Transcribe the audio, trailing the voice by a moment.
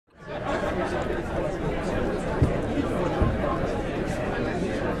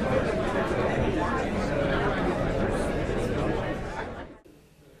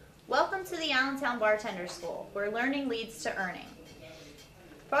Allentown Bartender School, where learning leads to earning.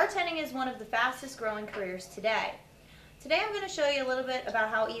 Bartending is one of the fastest growing careers today. Today I'm going to show you a little bit about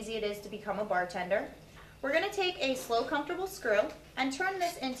how easy it is to become a bartender. We're going to take a slow, comfortable screw and turn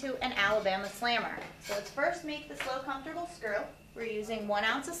this into an Alabama slammer. So let's first make the slow, comfortable screw. We're using 1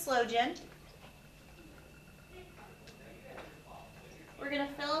 ounce of sloe gin. We're going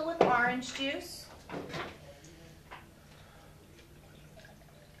to fill it with orange juice.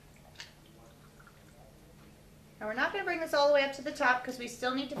 Now we're not going to bring this all the way up to the top because we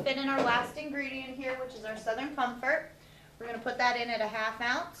still need to fit in our last ingredient here, which is our Southern Comfort. We're going to put that in at a 1/2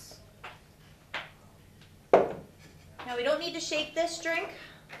 ounce. Now we don't need to shake this drink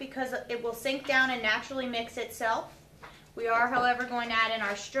because it will sink down and naturally mix itself. We are, however, going to add in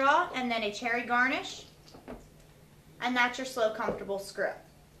our straw and then a cherry garnish. And that's your slow, comfortable screw.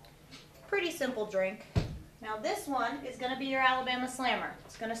 Pretty simple drink. Now this one is going to be your Alabama Slammer.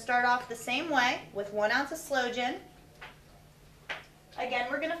 It's going to start off the same way with 1 ounce of sloe gin. Again,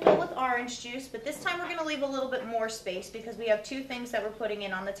 we're going to fill with orange juice, but this time we're going to leave a little bit more space because we have 2 things that we're putting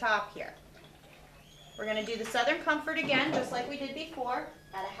in on the top here. We're going to do the Southern Comfort again, just like we did before,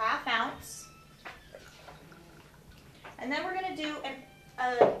 at a 1/2 ounce. And then we're going to do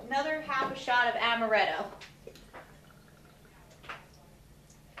another 1/2 shot of amaretto.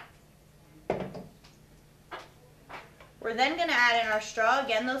 We're then going to add in our straw.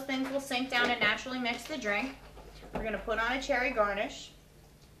 Again, those things will sink down and naturally mix the drink. We're going to put on a cherry garnish.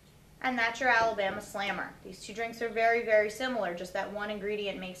 And that's your Alabama Slammer. These 2 drinks are very, very similar, just that one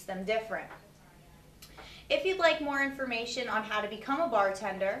ingredient makes them different. If you'd like more information on how to become a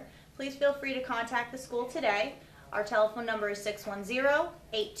bartender, please feel free to contact the school today. Our telephone number is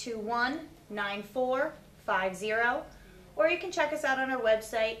 610-821-9450, or you can check us out on our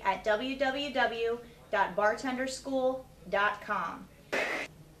website at www.bartenderschool.com.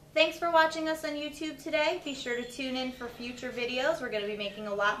 Thanks for watching us on YouTube today. Be sure to tune in for future videos. We're going to be making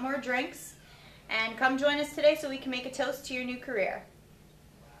a lot more drinks. And come join us today so we can make a toast to your new career.